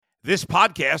This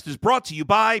podcast is brought to you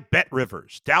by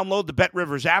BetRivers. Download the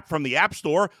BetRivers app from the App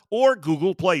Store or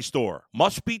Google Play Store.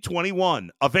 Must be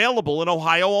 21. Available in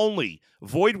Ohio only.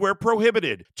 Void where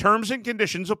prohibited. Terms and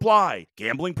conditions apply.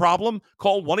 Gambling problem?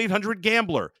 Call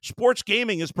 1-800-GAMBLER. Sports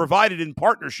gaming is provided in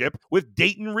partnership with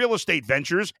Dayton Real Estate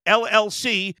Ventures,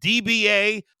 LLC,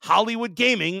 DBA, Hollywood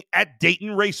Gaming at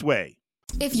Dayton Raceway.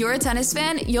 If you're a tennis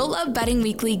fan, you'll love Betting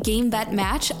Weekly Game Bet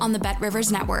Match on the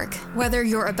BetRivers Network. Whether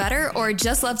you're a bettor or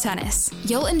just love tennis,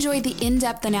 you'll enjoy the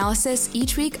in-depth analysis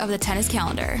each week of the tennis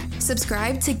calendar.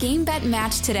 Subscribe to Game Bet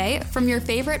Match today from your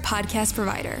favorite podcast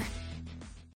provider.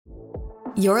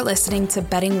 You're listening to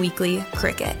Betting Weekly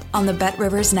Cricket on the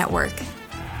BetRivers Network.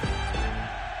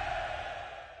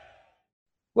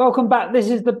 Welcome back. This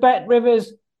is the BetRivers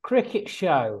Cricket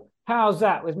Show. How's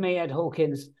that with me, Ed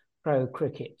Hawkins, Pro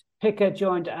Cricket Picker,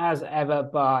 joined as ever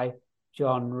by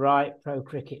John Wright, Pro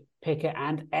Cricket Picker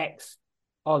and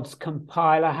ex-odds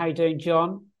compiler. How you doing,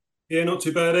 John? Yeah, not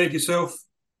too bad, Ed. Yourself?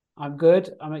 I'm good.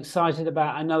 I'm excited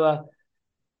about another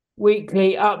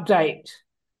weekly update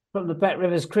from the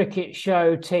BetRivers Cricket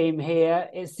Show team here.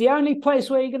 It's the only place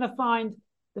where you're going to find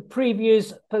the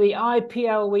previews for the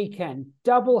IPL weekend.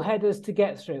 Doubleheaders to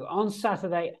get through on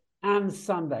Saturday and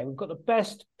Sunday. We've got the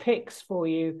best picks for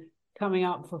you coming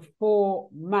up for 4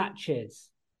 matches.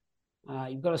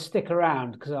 You've got to stick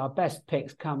around because our best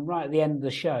picks come right at the end of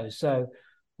the show. So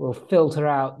we'll filter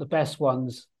out the best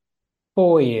ones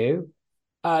for you.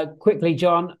 Quickly,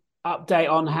 John, update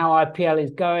on how IPL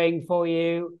is going for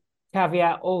you.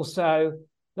 Caveat also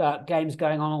that games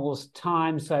going on all the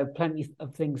time, so plenty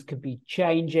of things could be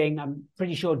changing. I'm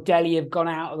pretty sure Delhi have gone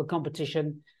out of the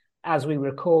competition as we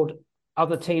record.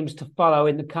 Other teams to follow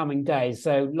in the coming days.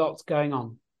 So lots going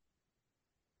on.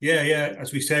 Yeah.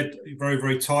 As we said, very,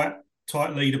 very tight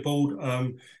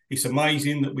leaderboard. It's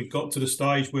amazing that we got to the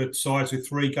stage where sides with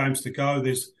 3 games to go.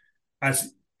 There's,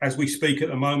 as we speak at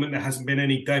the moment, there hasn't been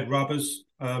any dead rubbers.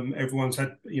 Everyone's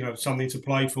had something to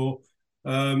play for.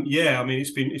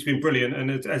 It's been brilliant.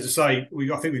 And as I say,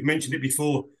 I think we've mentioned it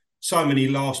before. So many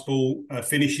last ball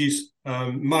finishes.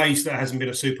 Amazed that hasn't been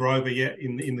a super over yet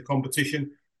in the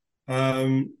competition.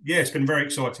 It's been very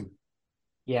exciting.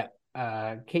 Yeah.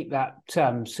 Keep that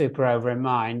super over in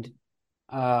mind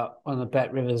on the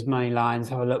BetRivers money lines.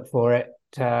 Have a look for it.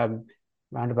 Round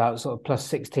about sort of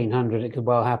plus 1,600, it could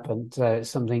well happen. So it's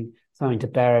something to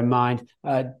bear in mind.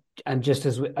 And just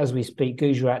as we speak,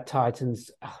 Gujarat Titans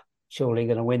surely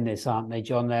going to win this, aren't they,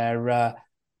 John?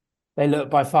 They look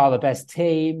by far the best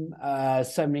team.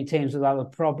 So many teams with other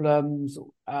problems.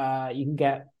 You can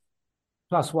get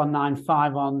plus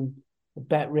 195 on the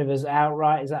BetRivers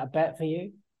outright. Is that a bet for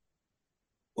you?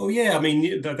 Well, yeah,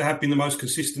 they have been the most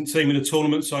consistent team in the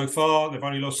tournament so far. They've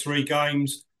only lost 3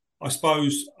 games. I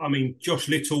suppose, Josh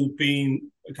Little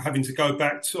having to go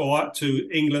back to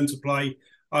England to play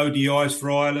ODIs for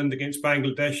Ireland against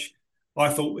Bangladesh. I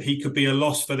thought he could be a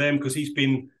loss for them because he's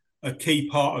been a key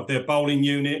part of their bowling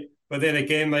unit. But then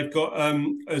again, they've got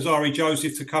Azari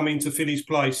Joseph to come in to fill his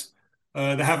place.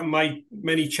 They haven't made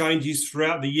many changes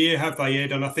throughout the year, have they,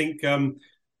 Ed? And I think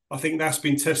that's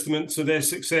been testament to their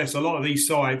success. A lot of these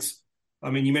sides,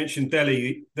 you mentioned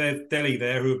Delhi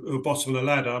there, who are bottom of the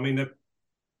ladder.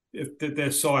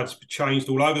 Their sides changed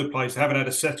all over the place. They haven't had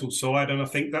a settled side, and I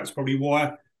think that's probably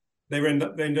why they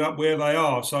ended up where they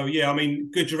are. So,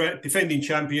 Gujarat, defending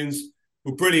champions,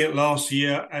 were brilliant last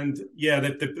year, and,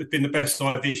 they've been the best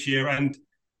side this year, and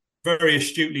very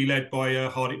astutely led by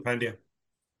Hardik Pandya.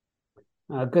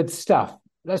 Good stuff.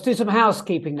 Let's do some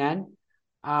housekeeping then.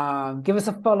 Give us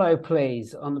a follow,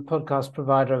 please, on the podcast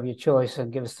provider of your choice,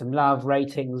 and give us some love,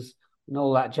 ratings, and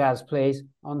all that jazz, please.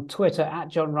 On Twitter, at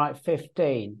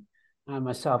JohnWright15, and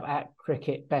myself, at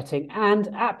Cricket Betting,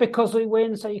 and at Because We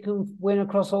Win, so you can win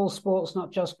across all sports,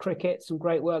 not just cricket. Some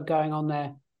great work going on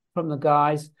there from the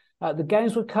guys. The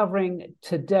games we're covering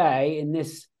today in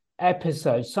this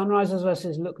episode, Sunrisers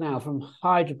versus Lucknow from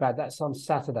Hyderabad, that's on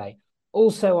Saturday.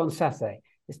 Also on Saturday,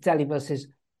 it's Delhi versus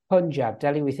Punjab.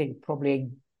 Delhi, we think,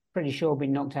 pretty sure will be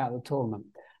knocked out of the tournament.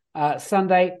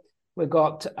 Sunday, we've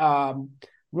got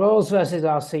Royals versus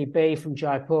RCB from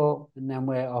Jaipur, and then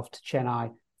we're off to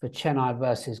Chennai for Chennai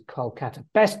versus Kolkata.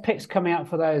 Best picks coming up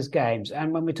for those games.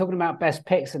 And when we're talking about best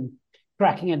picks and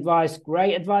cracking advice,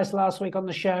 great advice last week on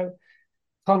the show.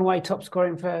 Conway top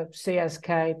scoring for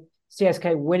CSK.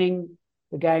 CSK winning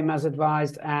the game as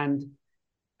advised, and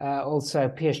also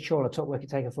Piyush Chawla, top wicket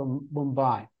taker from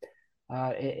Mumbai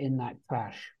in that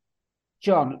crash.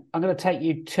 John, I'm going to take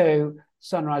you to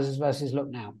Sunrisers versus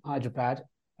Lucknow, Hyderabad.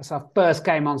 That's our first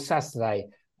game on Saturday.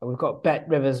 We've got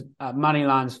BetRivers money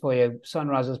lines for you.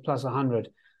 Sunrisers plus 100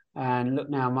 and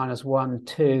Lucknow minus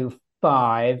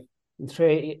 125. In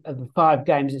 3 of the 5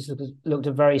 games, it's looked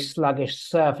a very sluggish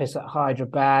surface at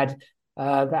Hyderabad.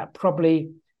 That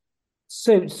probably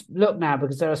suits Lucknow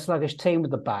because they're a sluggish team with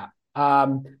the bat.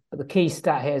 But the key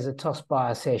stat here is a toss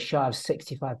bias here, shy of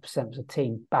 65% of the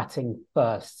team batting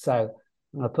first. So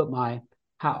I'm going to put my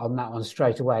hat on that one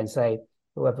straight away and say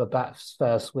whoever bats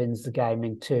first wins the game.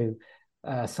 In 2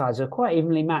 sides are quite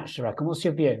evenly matched, I reckon. What's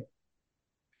your view?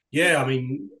 Yeah, I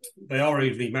mean, they are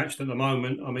evenly matched at the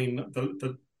moment. I mean,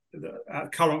 the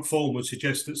current form would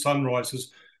suggest that Sunrisers,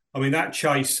 I mean, that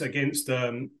chase against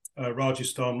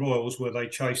Rajasthan Royals, where they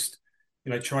chased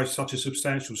such a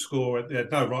substantial score, they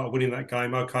had no right of winning that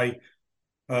game. Okay,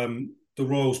 the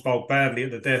Royals bowled badly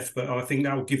at the death, but I think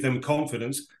that will give them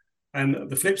confidence. And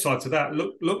the flip side to that,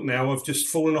 look now, have just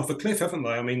fallen off a cliff, haven't they?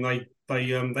 I mean,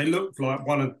 they looked like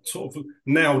one of sort of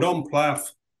nailed on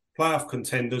playoff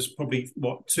contenders probably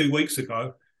 2 weeks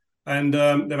ago, and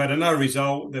they've had a no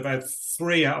result. They've had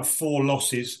 3 out of 4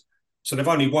 losses, so they've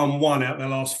only won 1 out of their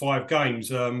last 5 games.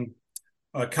 KL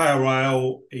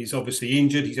Rahul is obviously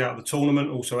injured; he's out of the tournament,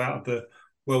 also out of the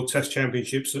World Test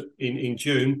Championships in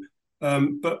June.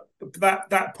 But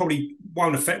that probably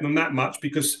won't affect them that much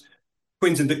because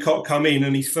Quinton de Kock come in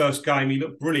and his first game he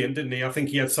looked brilliant, didn't he? I think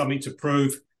he had something to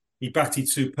prove. He batted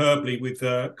superbly with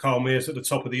Carl Mears at the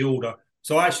top of the order.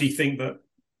 So I actually think that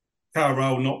KL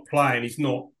Rahul not playing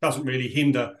doesn't really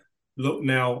hinder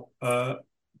Lucknow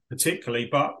particularly,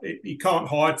 but you can't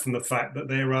hide from the fact that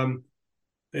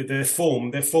their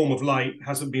form of late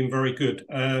hasn't been very good.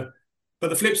 But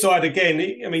the flip side again,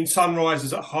 I mean,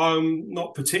 Sunrisers at home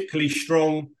not particularly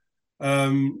strong.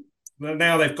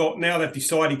 Now they've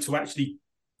decided to actually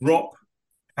drop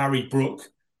Harry Brook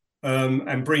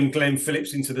and bring Glenn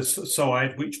Phillips into the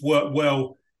side, which worked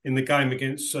well in the game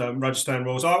against Rajasthan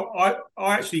Royals. I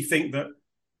actually think that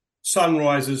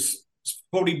Sunrisers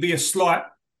probably be a slight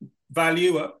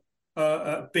value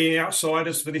at being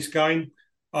outsiders for this game.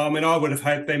 I mean, I would have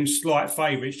had them slight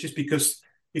favourites just because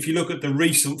if you look at the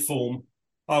recent form,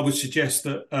 I would suggest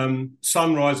that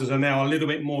Sunrisers are now a little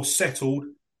bit more settled,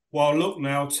 while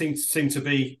Lucknow seem to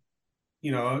be,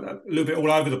 a little bit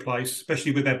all over the place,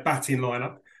 especially with their batting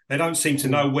lineup. They don't seem to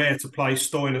know where to play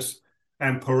Stoinis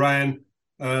and Paran.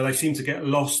 They seem to get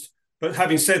lost. But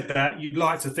having said that, you'd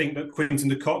like to think that Quinton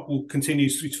de Kock will continue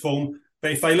his form.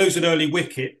 But if they lose an early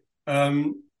wicket,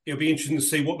 it'll be interesting to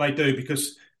see what they do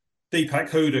because Deepak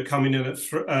Hooda coming in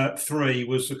at 3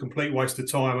 was a complete waste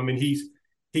of time. I mean,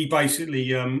 he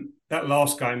basically that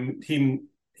last game,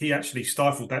 he actually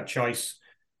stifled that chase.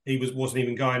 He wasn't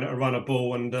even going at a runner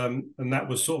ball, and that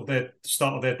was sort of the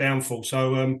start of their downfall.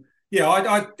 So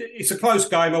it's a close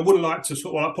game. I wouldn't like to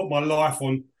sort of put my life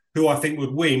on who I think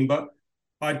would win, but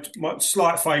my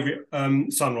slight favourite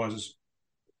Sunrisers.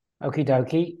 Okie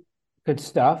dokie, good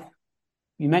stuff.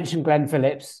 You mentioned Glenn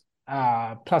Phillips.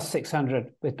 Plus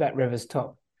 600 with Bet Rivers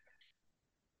top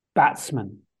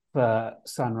batsman for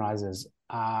Sunrisers.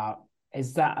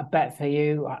 Is that a bet for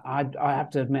you? I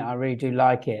have to admit, I really do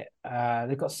like it.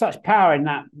 They've got such power in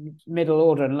that middle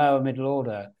order and lower middle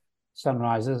order,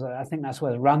 Sunrisers. I think that's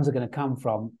where the runs are going to come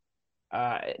from.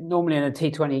 Normally in a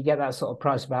T20, you get that sort of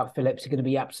price about Phillips, you're going to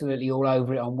be absolutely all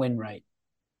over it on win rate.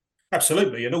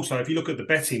 Absolutely. And also, if you look at the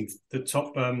betting,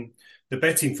 the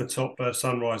betting for top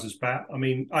Sunrisers bat, I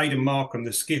mean, Aidan Markham,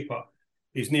 the skipper,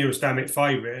 is nearest damn it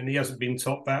favourite, and he hasn't been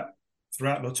top bat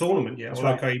throughout the tournament yet. Well,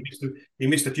 right. Okay, he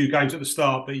missed a few games at the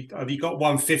start, but he got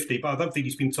 150, but I don't think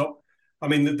he's been top. I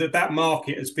mean, that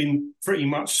market has been pretty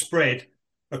much spread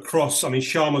across. I mean,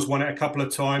 Sharma's won it a couple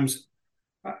of times.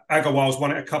 Agarwal's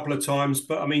won it a couple of times.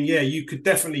 But, I mean, yeah, you could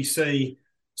definitely see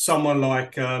someone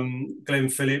like Glenn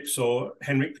Phillips or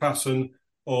Henrik Klassen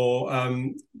or,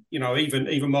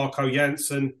 even Marco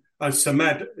Janssen and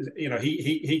Samad,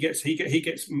 he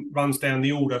gets runs down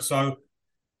the order. So,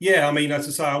 yeah, I mean, as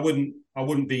I say, I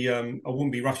wouldn't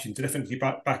be rushing to definitely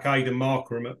back Aidan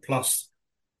Markham at plus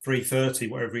 330,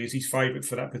 whatever he is, his favourite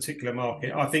for that particular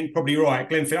market. I think probably right.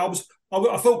 Glenn Phillips,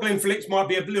 I thought Glenn Phillips might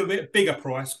be a little bit bigger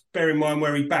price, bear in mind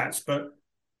where he bats, but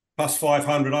plus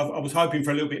 500. I was hoping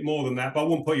for a little bit more than that, but I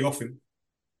wouldn't put you off him.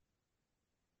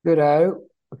 Good-o.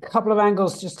 A couple of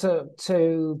angles just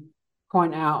to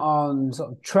point out on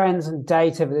sort of trends and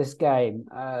data for this game.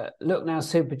 Lucknow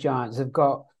Supergiants have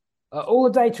got all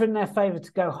the data in their favour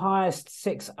to go highest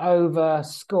 6 over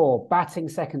score, batting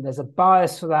second. There's a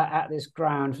bias for that at this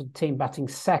ground for the team batting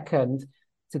second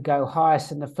to go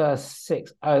highest in the first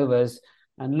 6 overs.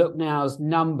 And Lucknow's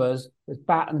numbers with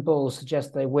bat and ball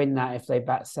suggest they win that if they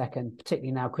bat second,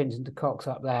 particularly now Quinton de Kock's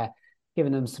up there,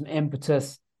 giving them some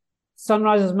impetus.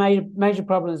 Sunrisers' major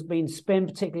problem has been spin,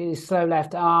 particularly slow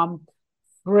left arm.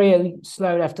 3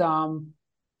 slow left arm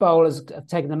bowlers have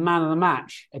taken the man of the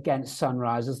match against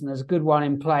Sunrisers, and there's a good one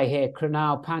in play here,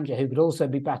 Krunal Pandya, who could also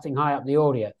be batting high up the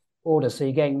order. So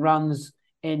you're getting runs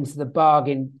into the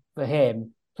bargain for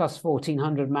him, plus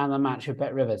 1,400 man of the match at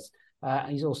Bet Rivers.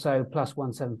 He's also plus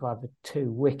 175 for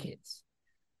 2 wickets.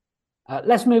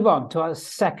 Let's move on to our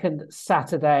second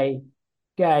Saturday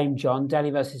game, John. Delhi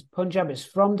versus Punjab. It's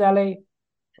from Delhi.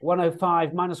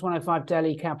 105, minus 105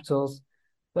 Delhi Capitals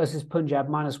versus Punjab,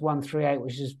 minus 138,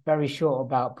 which is very short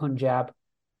about Punjab.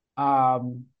 How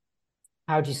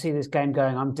do you see this game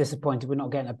going? I'm disappointed we're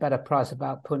not getting a better price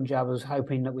about Punjab. I was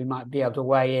hoping that we might be able to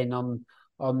weigh in on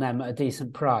them at a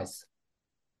decent price.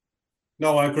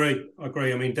 No, I agree.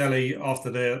 I mean, Delhi, after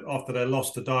their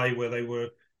loss today, where they were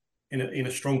in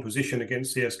a strong position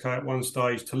against CSK at one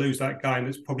stage, to lose that game,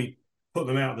 it's probably put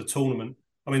them out of the tournament.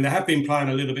 I mean, they have been playing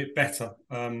a little bit better,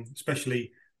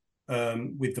 especially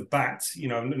with the bat.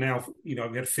 Now we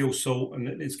had Phil Salt, and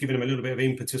it's given them a little bit of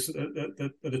impetus at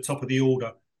the top of the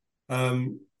order. I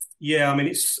mean,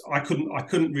 I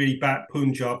couldn't really back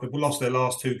Punjab. They've lost their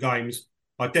last 2 games.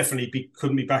 I definitely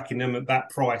couldn't be backing them at that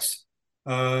price.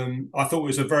 I thought it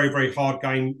was a very, very hard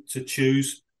game to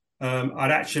choose.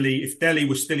 I'd actually, if Delhi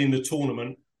was still in the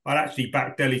tournament, I'd actually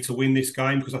back Delhi to win this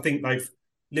game, because I think they've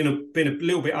been a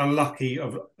little bit unlucky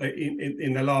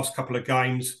in their last couple of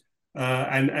games,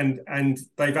 and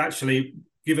they've actually,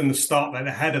 given the start that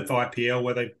they had of IPL,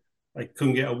 where they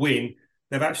couldn't get a win,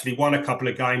 they've actually won a couple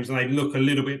of games and they look a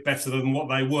little bit better than what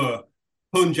they were.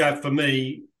 Punjab, for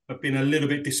me, have been a little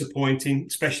bit disappointing,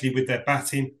 especially with their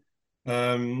batting.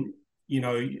 Shikhar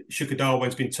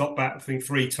Dhawan's been top bat, I think,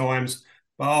 3 times.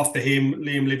 But after him,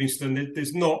 Liam Livingstone,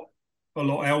 there's not a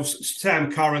lot else.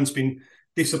 Sam Curran's been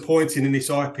disappointing in this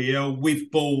IPL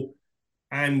with ball,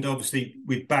 and obviously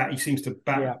with bat. He seems to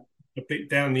bat a bit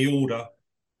down the order.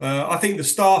 I think the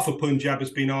star for Punjab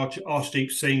has been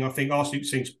Arshdeep Singh. I think Arshdeep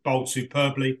Singh's bowled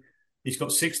superbly. He's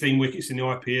got 16 wickets in the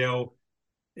IPL.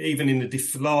 Even in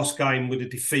the last game with the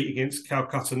defeat against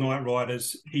Calcutta Knight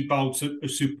Riders, he bowled a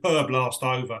superb last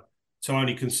over to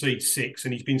only concede 6,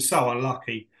 and he's been so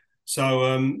unlucky. So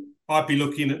I'd be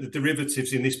looking at the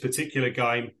derivatives in this particular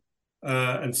game,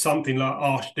 and something like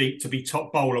Arshdeep to be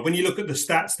top bowler. When you look at the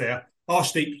stats there,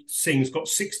 Arshdeep Singh's got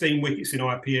 16 wickets in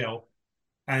IPL,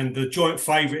 and the joint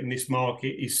favourite in this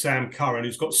market is Sam Curran,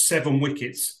 who's got 7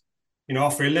 wickets.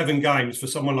 After 11 games, for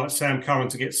someone like Sam Curran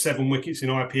to get 7 wickets in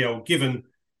IPL, given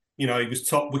he was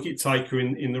top wicket taker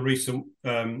in the recent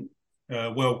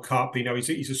World Cup.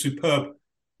 He's a superb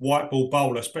white ball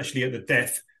bowler, especially at the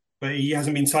death, but he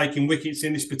hasn't been taking wickets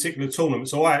in this particular tournament.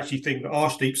 So I actually think that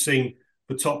Arshdeep Singh,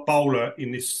 the top bowler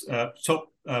in this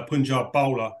top Punjab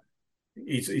bowler,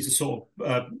 is a sort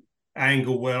of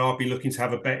angle where I'll be looking to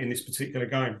have a bet in this particular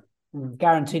game.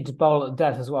 Guaranteed to bowl at the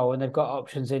death as well, when they've got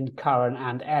options in Curran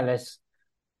and Ellis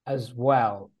as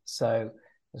well. So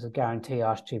there's a guarantee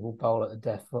Arshdeep will bowl at the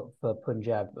death for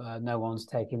Punjab. No one's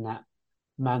taking that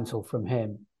mantle from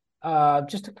him.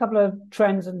 Just a couple of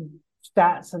trends and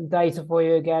stats and data for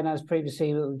you again, as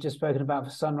previously we've just spoken about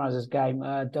for Sunrisers game.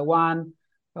 Dhawan,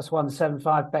 plus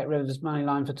 175, Bet Rivers money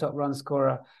line for top run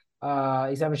scorer.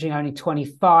 He's averaging only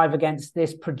 25 against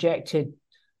this projected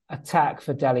attack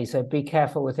for Delhi, so be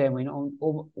careful with him.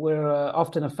 We're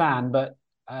often a fan, but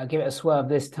give it a swerve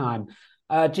this time.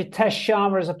 Jitesh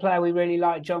Sharma is a player we really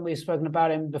like, John. We've spoken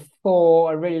about him before.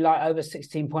 I really like over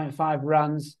 16.5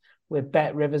 runs with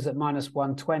Bet Rivers at minus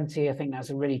 120. I think that's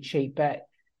a really cheap bet.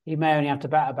 He may only have to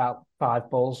bat about 5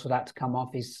 balls for that to come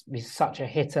off. He's such a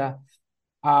hitter.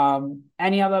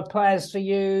 Any other players for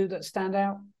you that stand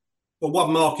out? Well,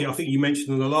 one market I think you mentioned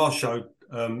in the last show,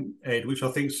 Ed, which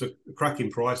I think is a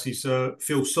cracking price, is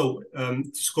Phil Salt to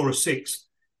score a 6.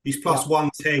 He's plus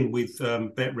 110 with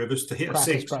Bet Rivers to hit a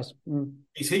 6.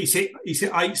 He's hit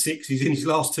 8 sixes in his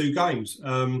last 2 games.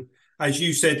 As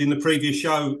you said in the previous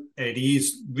show, Ed, he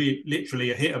is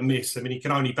literally a hit and miss. I mean, he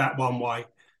can only bat one way,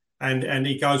 and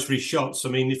he goes for his shots. I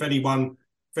mean, I think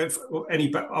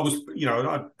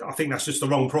that's just the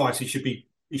wrong price. He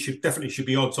definitely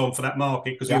be odds on for that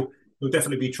market, because he'll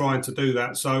definitely be trying to do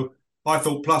that. So I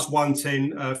thought plus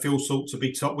 110 Phil Salt to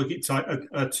be top wicket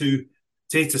to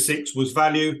hit a 6 was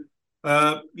value.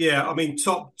 I mean,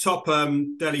 top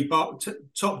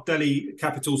Delhi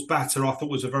Capitals batter I thought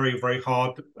was a very, very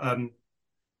hard,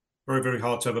 very, very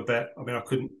hard to have a bet. I mean, I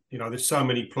couldn't, there's so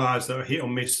many players that are hit or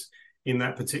miss in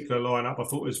that particular lineup. I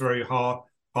thought it was very hard.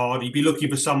 You'd be looking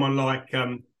for someone like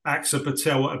Axar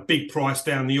Patel at a big price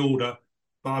down the order,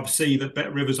 but I see that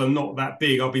Bet Rivers are not that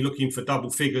big. I'll be looking for double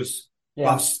figures,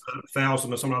 plus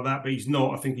 1,000 or something like that, but he's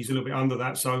not. I think he's a little bit under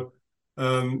that. So,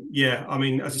 I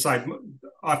mean, as I say,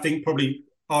 I think probably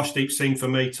Arshdeep Singh for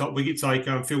me, top wicket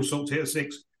taker, and Phil Salt to hit a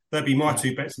 6 That'd be my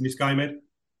two bets in this game, Ed.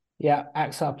 Yeah,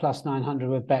 AXA plus 900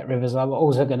 with Bet Rivers. I'm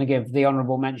also going to give the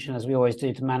honourable mention, as we always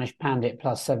do, to Manish Pandit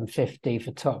plus 750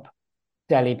 for top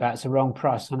Delhi bats. A wrong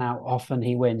price on how often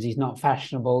he wins. He's not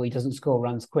fashionable. He doesn't score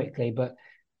runs quickly, but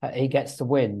he gets the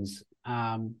wins.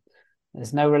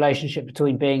 There's no relationship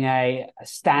between being a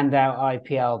standout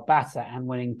IPL batter and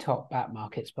winning top bat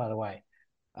markets, by the way.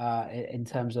 In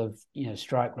terms of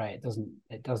strike rate,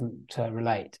 it doesn't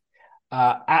relate.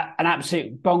 At an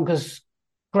absolute bonkers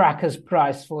crackers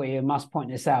price for you. I must point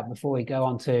this out before we go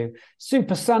on to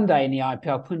Super Sunday in the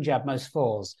IPL. Punjab most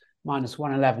fours minus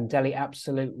 111. Delhi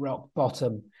absolute rock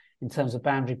bottom in terms of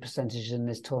boundary percentages in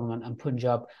this tournament, and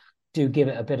Punjab do give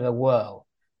it a bit of a whirl.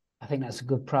 I think that's a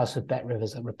good price with Bet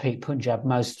Rivers. I repeat, Punjab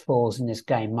most fours in this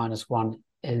game minus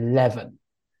 111.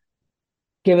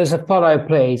 Give us a follow,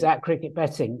 please, at Cricket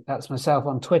Betting. That's myself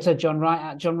on Twitter, John Wright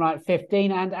at John Wright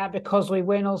 15, and at Because We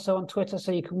Win also on Twitter,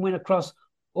 so you can win across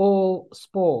all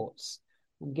sports.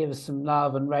 And give us some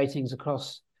love and ratings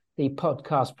across the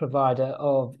podcast provider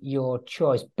of your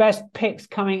choice. Best picks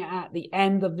coming at the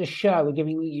end of the show. We're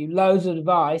giving you loads of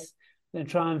advice. We're going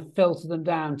to try and filter them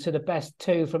down to the best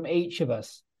two from each of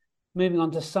us. Moving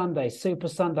on to Sunday, Super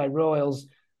Sunday, Royals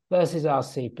versus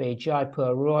RCB.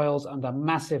 Jaipur Royals under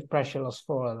massive pressure, lost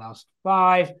 4 of the last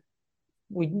 5.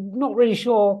 We're not really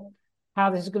sure how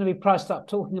this is going to be priced up.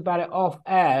 Talking about it off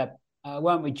air,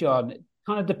 won't we, John?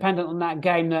 Kind of dependent on that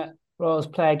game that Royals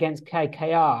play against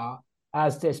KKR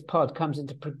as this pod comes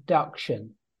into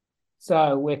production.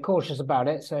 So we're cautious about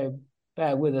it, so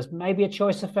bear with us. Maybe a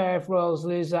choice affair if Royals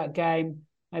lose that game.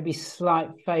 Maybe slight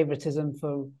favouritism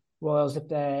for Royals if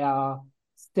they are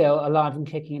still alive and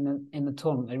kicking in the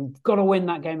tournament. They've got to win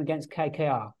that game against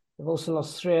KKR. They've also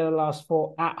lost 3 of the last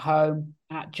 4 at home,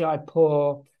 at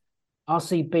Jaipur.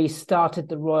 RCB started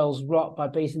the Royals' rot by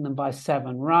beating them by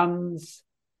 7 runs.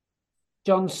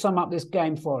 John, sum up this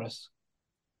game for us.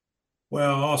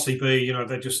 Well, RCB,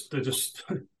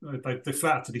 they're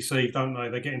flat to deceive, don't they?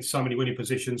 They get in so many winning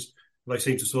positions. They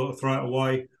seem to sort of throw it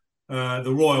away.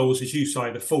 The Royals, as you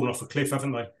say, they've fallen off a cliff,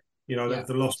 haven't they? They've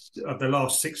lost their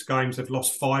last 6 games. They've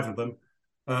lost 5 of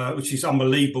them, which is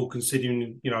unbelievable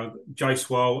considering,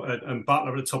 Jaiswal and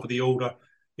Butler at the top of the order.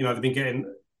 They've been getting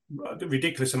a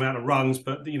ridiculous amount of runs,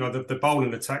 but, the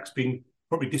bowling attack's been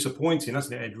probably disappointing,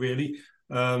 hasn't it, Ed, really?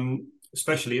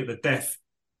 Especially at the death.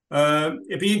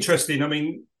 It'd be interesting. I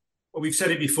mean, we've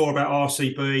said it before about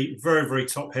RCB, very, very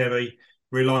top heavy,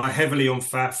 rely heavily on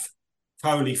Faf.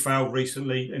 Kohli failed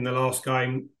recently in the last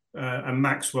game, and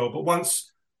Maxwell. But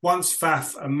once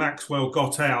Faf and Maxwell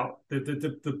got out,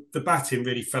 the batting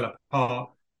really fell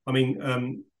apart. I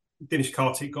mean, Dinesh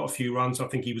Karthik got a few runs. I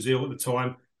think he was ill at the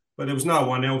time, but there was no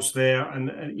one else there. And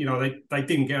they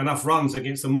didn't get enough runs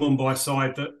against the Mumbai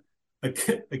side that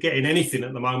are getting anything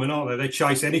at the moment, aren't they? They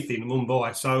chase anything in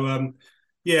Mumbai. So,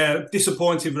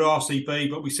 disappointed with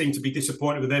RCB, but we seem to be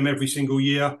disappointed with them every single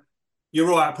year. You're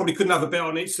right, I probably couldn't have a bet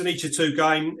on it. It's an each of 2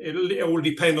 game. It will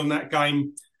depend on that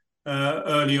game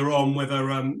earlier on, whether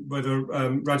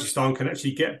Rajasthan can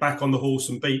actually get back on the horse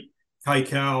and beat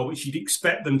KKR, which you'd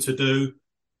expect them to do.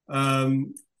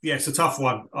 It's a tough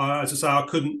one. As I say, I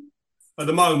couldn't, at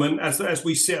the moment, as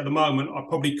we sit at the moment, I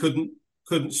probably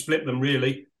couldn't split them,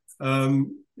 really.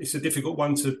 It's a difficult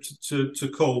one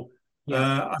to call.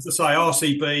 Yeah. As I say,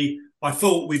 RCB, I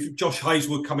thought with Josh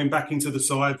Hazlewood coming back into the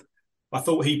side, I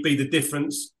thought he'd be the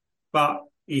difference, but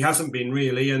he hasn't been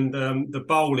really. And the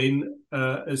bowling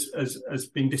has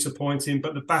been disappointing,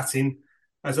 but the batting,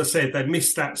 as I said, they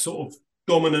missed that sort of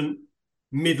dominant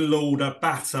middle order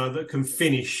batter that can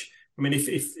finish. I mean,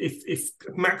 if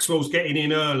Maxwell's getting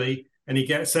in early and he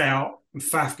gets out and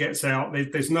Faf gets out,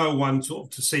 there's no one sort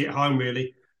of to see at home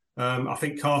really. I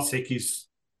think Karthik he's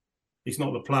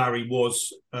not the player he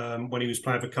was when he was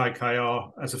playing for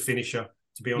KKR as a finisher,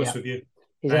 to be honest with you.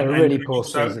 He's had a really poor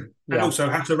season. Yeah. And also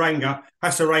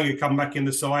Hasaranga come back in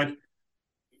the side.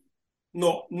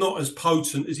 Not as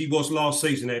potent as he was last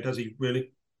season, Ed, does he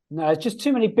really? No, it's just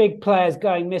too many big players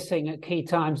going missing at key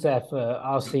times there for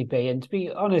RCB. And to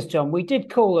be honest, John, we did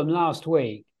call them last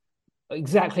week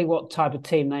exactly what type of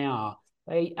team they are.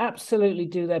 They absolutely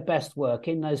do their best work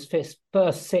in those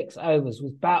first 6 overs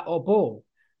with bat or ball.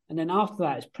 And then after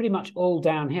that, it's pretty much all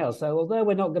downhill. So although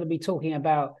we're not going to be talking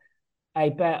about a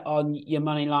bet on your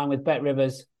money line with Bet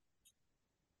Rivers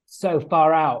so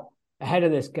far out ahead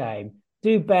of this game,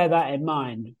 do bear that in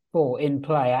mind for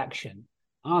in-play action.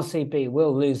 RCB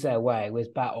will lose their way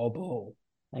with bat or ball.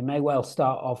 They may well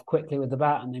start off quickly with the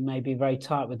bat and they may be very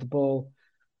tight with the ball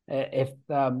if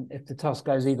the toss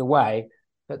goes either way,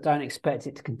 but don't expect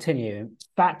it to continue.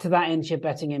 Back to that into your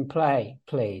betting in play,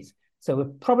 please. So we're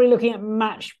probably looking at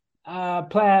match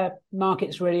player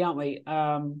markets, really, aren't we?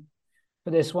 For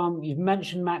this one, you've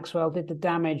mentioned Maxwell did the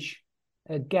damage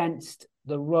against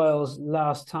the Royals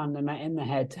last time they met in the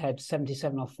head-to-head,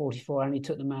 77 off 44, and he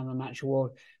took the man of the match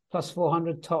award. Plus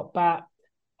 400 top bat.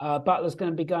 Butler's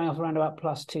going to be going off around about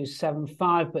plus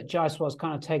 275, but Jaiswal's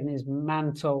kind of taking his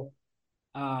mantle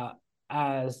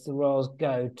as the Royals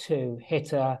go to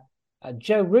hitter.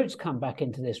 Joe Root's come back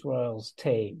into this Royals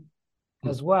team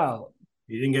as well.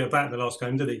 He didn't get it back the last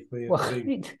game, did he? Well,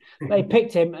 they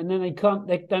picked him, and then they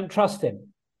don't trust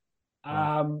him.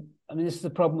 I mean, this is the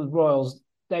problem with Royals.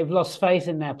 They've lost faith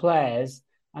in their players,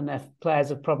 and their players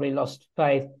have probably lost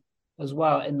faith as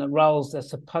well in the roles they're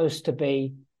supposed to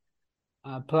be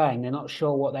playing. They're not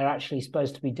sure what they're actually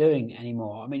supposed to be doing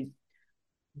anymore. I mean,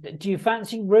 do you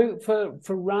fancy Root for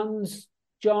runs,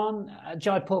 John?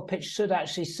 Jaipur pitch should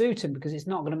actually suit him because it's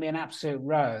not going to be an absolute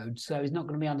road, so he's not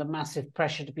going to be under massive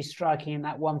pressure to be striking in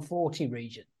that 140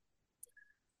 region.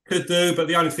 Could do, but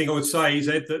the only thing I would say is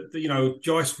that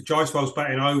Jaiswal's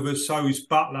batting overs, so is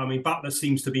Butler. I mean, Butler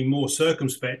seems to be more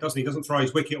circumspect, doesn't he? He doesn't throw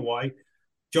his wicket away.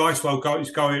 Jaiswal is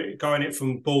going it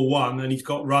from ball one, and he's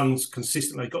got runs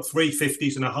consistently. He's got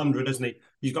 350s and 100, hasn't he?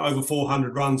 He's got over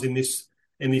 400 runs in this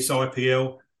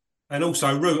IPL. And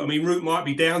also Root. I mean, Root might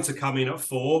be down to come in at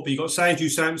 4, but you've got Sanju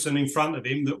Samson in front of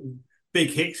him, that big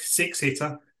hit,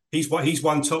 6-hitter. He's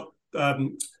won top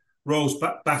Royals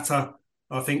batter,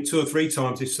 I think, 2 or 3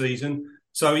 times this season.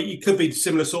 So it could be a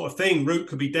similar sort of thing. Root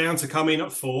could be down to come in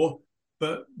at 4,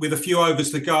 but with a few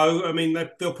overs to go, I mean,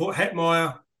 they'll put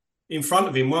Hetmeyer in front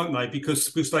of him, won't they? Because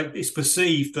it's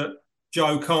perceived that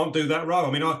Joe can't do that role.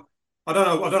 I mean, I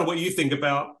don't know what you think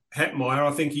about Hetmeyer.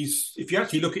 I think if you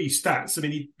actually look at his stats, I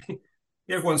mean,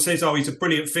 everyone says, oh, he's a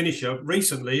brilliant finisher.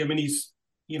 Recently, I mean, his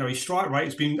strike rate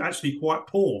has been actually quite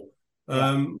poor.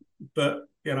 Yeah. But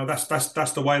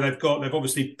that's the way they've got. They've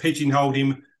obviously pigeonholed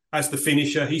him as the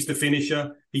finisher. He's the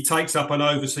finisher. He takes up an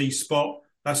overseas spot.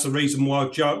 That's the reason why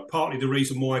partly the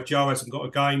reason why Joe hasn't got a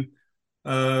game.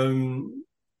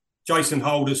 Jason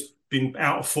Holder's been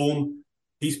out of form.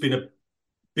 He's been a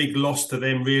big loss to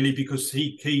them, really, because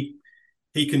he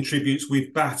contributes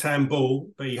with bat and ball,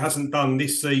 but he hasn't done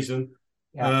this season.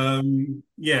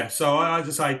 Yeah. So I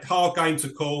just say, hard game to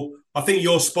call. I think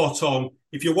you're spot on.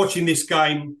 If you're watching this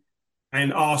game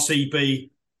and RCB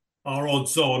are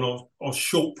odds on or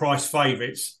short price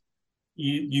favourites,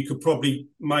 you could probably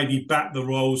maybe back the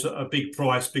Royals at a big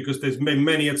price, because there's been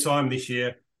many a time this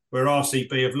year where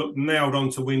RCB have looked nailed on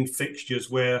to win fixtures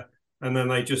and then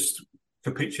they just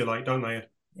capitulate, don't they?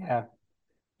 Yeah.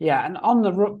 Yeah, and on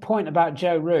the point about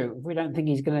Joe Root, if we don't think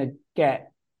he's going to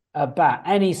get a bat,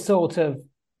 any sort of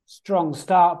strong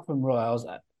start from Royals,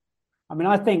 I mean,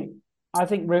 I think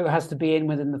Root has to be in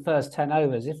within the first 10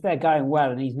 overs. If they're going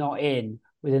well and he's not in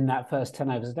within that first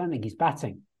 10 overs, I don't think he's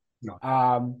batting.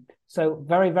 No. So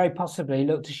very, very possibly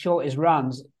look to short his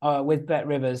runs with Bet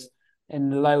Rivers in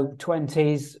the low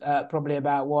 20s, probably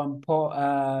about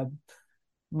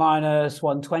minus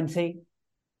 120.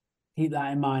 Keep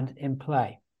that in mind in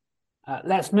play.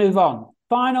 Let's move on.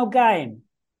 Final game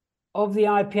of the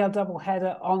IPL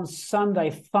doubleheader on Sunday.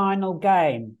 Final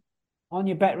game on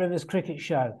your Bet Rivers Cricket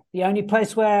Show. The only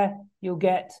place where you'll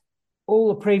get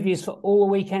all the previews for all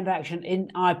the weekend action in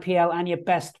IPL and your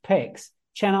best picks.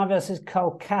 Chennai versus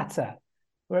Kolkata.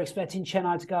 We're expecting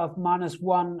Chennai to go off minus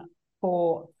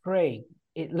 143.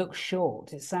 It looks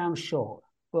short. It sounds short,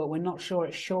 but we're not sure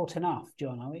it's short enough,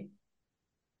 John, are we?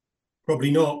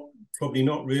 Probably not. Probably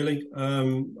not, really.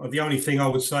 The only thing I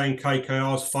would say in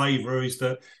KKR's favour is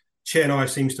that Chennai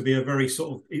seems to be a very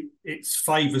sort of... It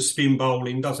favours spin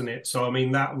bowling, doesn't it? So, I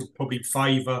mean, that would probably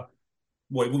favour...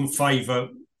 Well, it wouldn't favour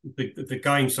the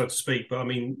game, so to speak. But, I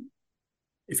mean,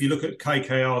 if you look at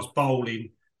KKR's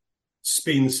bowling,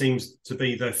 spin seems to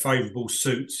be their favourable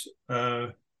suit.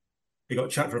 You've got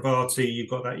Chakravarti, you've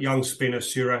got that young spinner,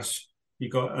 Suresh,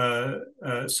 you've got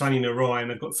Sunny Narayan.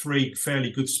 They've got 3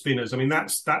 fairly good spinners. I mean,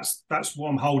 that's what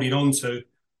I'm holding on to.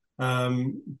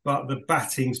 But the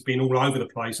batting's been all over the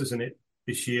place, hasn't it,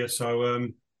 this year? So,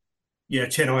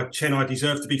 Chennai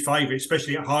deserve to be favourite,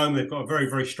 especially at home. They've got a very,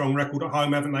 very strong record at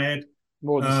home, haven't they, Ed?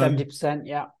 More than 70%,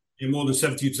 yeah. More than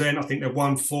 70%. I think they've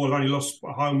won 4. They've only lost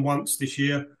at home once this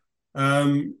year.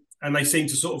 And they seem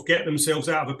to sort of get themselves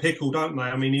out of a pickle, don't they?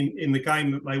 I mean, in the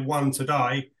game that they won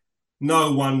today,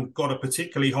 no one got a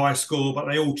particularly high score, but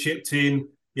they all chipped in.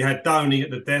 You had Dhoni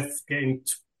at the death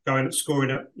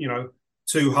scoring at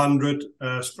 200,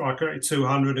 striker at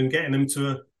 200, and getting them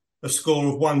to a score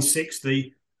of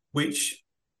 160, which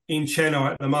in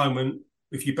Chennai at the moment,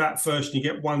 if you bat first and you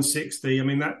get 160, I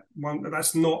mean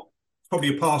that's not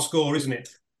probably a par score, isn't it?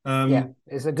 Yeah,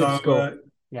 it's a good score.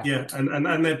 Yeah, and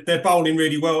they're bowling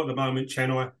really well at the moment,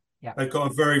 Chennai. Yeah. They've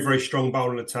got a very, very strong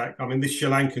bowling attack. I mean, this Sri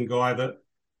Lankan guy that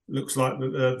looks like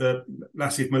the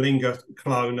Lasith Malinga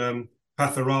clone,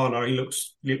 Patharana, he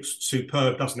looks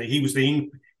superb, doesn't he? He was the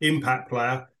impact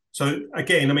player. So,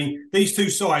 again, I mean, these two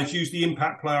sides use the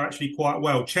impact player actually quite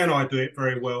well. Chennai do it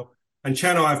very well. And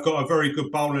Chennai have got a very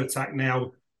good bowling attack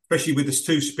now, especially with the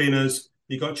two spinners.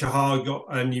 You've got Chahar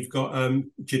and you've got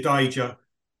Jadeja.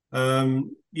 I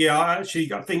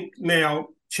think now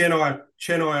Chennai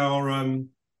are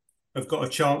have got a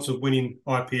chance of winning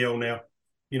IPL now.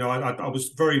 You know, I was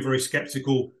very, very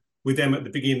sceptical with them at the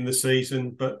beginning of the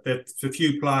season, but there's a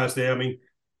few players there. I mean,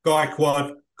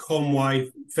 Gaikwad,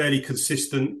 Conway, fairly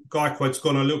consistent. Gaikwad's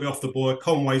gone a little bit off the board.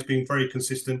 Conway's been very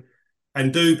consistent.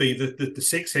 And Doobie, the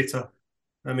six hitter,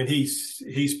 I mean,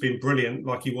 he's been brilliant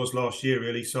like he was last year,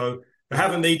 really. So they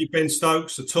haven't needed Ben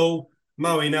Stokes at all.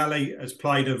 Moeen Ali has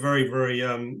played a very,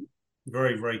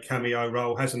 very cameo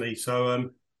role, hasn't he? So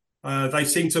they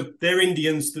seem to. They're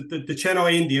Indians. The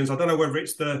Chennai Indians. I don't know whether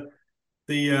it's the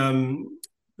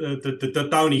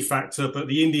Dhoni factor, but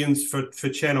the Indians for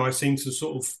Chennai seem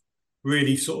to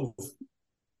really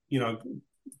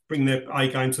bring their A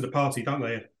game to the party, don't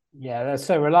they? Yeah, they're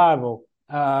so reliable.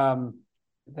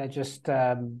 They're just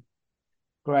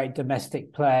great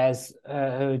domestic players who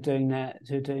are doing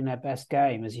their best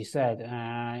game, as you said.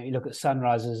 You look at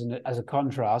Sunrisers, and as a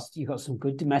contrast, you've got some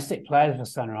good domestic players for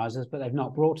Sunrisers, but they've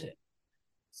not brought it.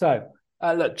 So,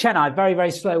 look, Chennai, very,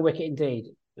 very slow wicket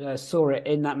indeed. Saw it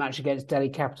in that match against Delhi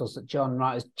Capitals that John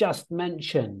Wright has just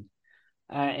mentioned.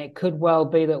 It could well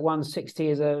be that 160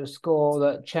 is a score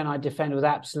that Chennai defend with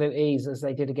absolute ease, as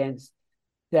they did against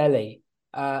Delhi.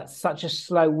 Such a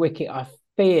slow wicket, I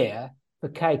fear, for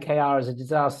KKR is a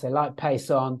disaster. They like pace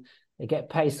on. They get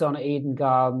pace on at Eden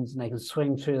Gardens and they can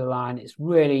swing through the line. It's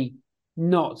really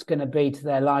not going to be to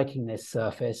their liking, this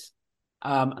surface.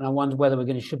 And I wonder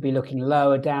whether should be looking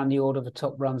lower down the order for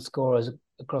top run scorers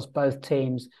across both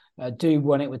teams. Doob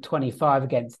won it with 25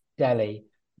 against Delhi.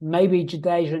 Maybe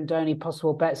Jadeja and Dhoni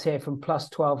possible bets here from plus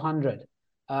 1,200.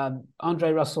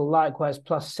 Andre Russell likewise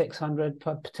plus 600,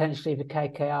 potentially for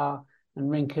KKR,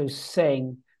 and Rinku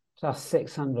Singh plus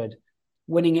 600.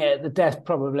 Winning it at the death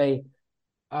probably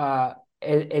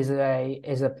is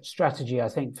a strategy, I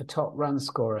think, for top run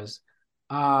scorers.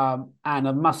 And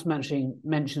I must mention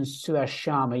Suyash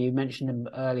Sharma. You mentioned him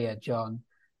earlier, John.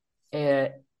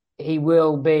 He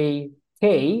will be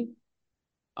key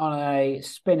on a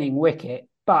spinning wicket,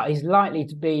 but he's likely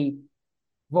to be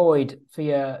void for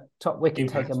your top wicket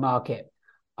taker market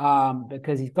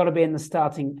because he's got to be in the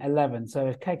starting 11. So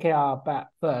if KKR bat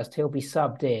first, he'll be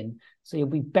subbed in. So you'll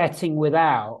be betting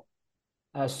without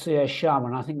Suyash Sharma.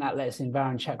 And I think that lets in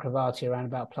Varun Chakravarti around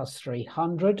about plus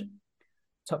 300.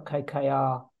 Top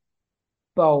KKR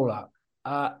bowler.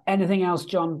 Anything else,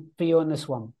 John, for you on this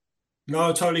one? No,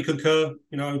 I totally concur.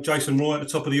 You know, Jason Roy at the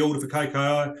top of the order for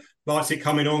KKR. Likes it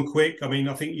coming on quick. I mean,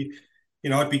 I think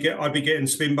I'd be getting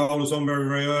spin bowlers on very,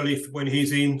 very early when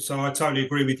he's in. So I totally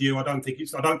agree with you. I don't think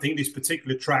this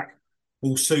particular track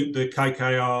will suit the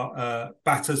KKR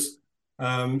batters.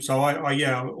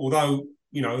 Although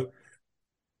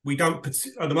we don't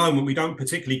at the moment we don't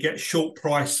particularly get short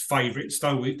price favourites,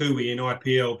 do we in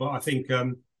IPL? But I think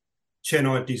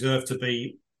Chennai deserve to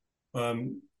be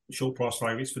short price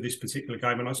favourites for this particular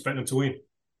game, and I expect them to win.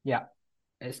 Yeah.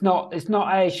 It's not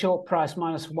a short price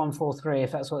minus 143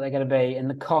 if that's what they're going to be in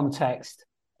the context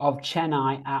of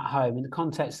Chennai at home. In the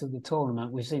context of the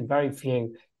tournament, we've seen very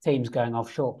few teams going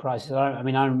off short prices. I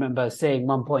remember seeing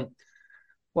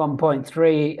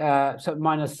 1.3, so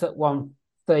minus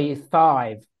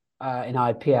 135 in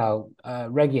IPL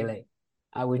regularly.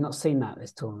 We've not seen that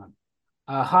this tournament.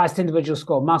 Highest individual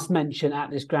score, must mention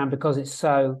at this ground because it's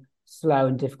so slow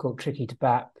and difficult, tricky to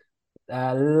bat.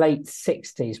 Late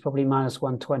 60s, probably minus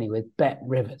 120 with Bet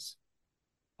Rivers.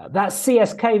 That's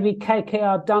CSK v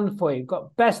KKR done for you. We've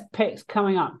got best picks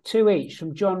coming up, 2 each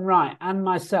from John Wright and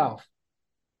myself.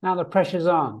 Now the pressure's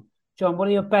on. John, what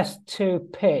are your best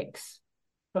 2 picks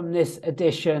from this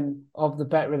edition of the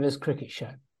Bet Rivers Cricket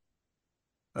Show?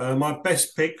 My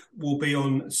best pick will be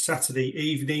on Saturday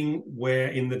evening, where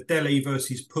in the Delhi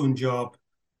versus Punjab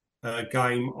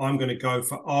game, I'm going to go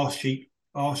for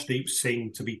Arshdeep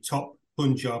Singh to be top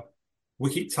Punjab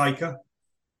wicket taker.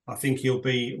 I think he'll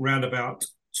be round about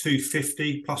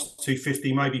 250, plus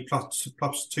 250, maybe plus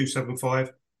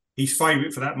 275. He's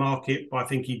favourite for that market, but I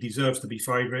think he deserves to be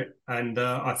favourite, and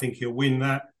I think he'll win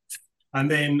that. And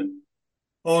then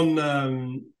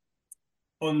on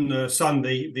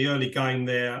Sunday, the early game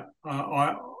there,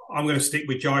 I'm going to stick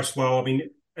with Jaiswal. I mean,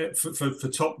 for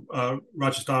top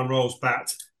Rajasthan Royals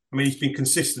bat, I mean, he's been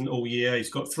consistent all year. He's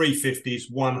got 350s,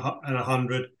 1 and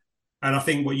 100. And I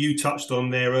think what you touched on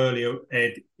there earlier,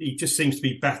 Ed, he just seems to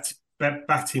be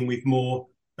batting with more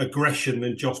aggression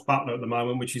than Josh Buttler at the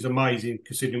moment, which is amazing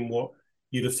considering what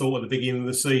you'd have thought at the beginning of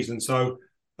the season. So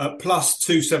plus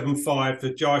 275 for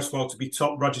Jaiswal to be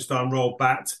top Rajasthan Royal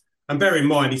bat. And bear in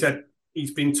mind,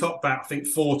 he's been top bat, I think,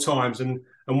 4 times. And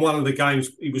one of the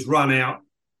games he was run out.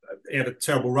 He had a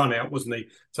terrible run out, wasn't he?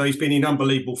 So he's been in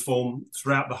unbelievable form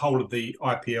throughout the whole of the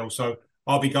IPL. So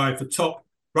I'll be going for top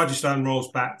Rajasthan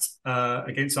Royals bat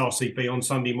against RCB on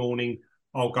Sunday morning.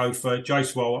 I'll go for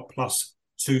Jaiswal at plus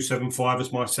 275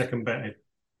 as my second bet.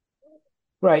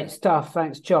 Great stuff.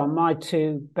 Thanks, John. My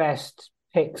 2 best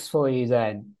picks for you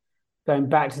then. Going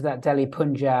back to that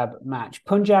Delhi-Punjab match.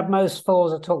 Punjab most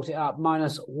falls, I talked it up,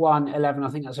 minus 111. I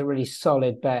think that's a really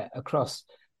solid bet across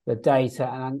the data.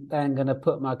 And I'm then going to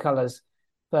put my colours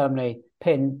firmly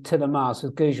pinned to the mast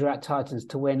with Gujarat Titans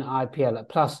to win IPL at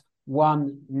plus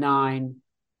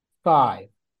 195.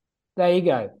 There you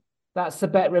go. That's the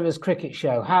Bet Rivers Cricket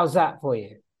Show. How's that for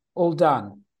you? All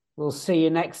done. We'll see you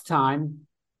next time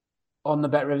on the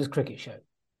Bet Rivers Cricket Show.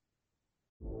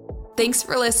 Thanks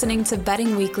for listening to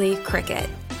Betting Weekly Cricket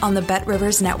on the Bet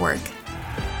Rivers Network.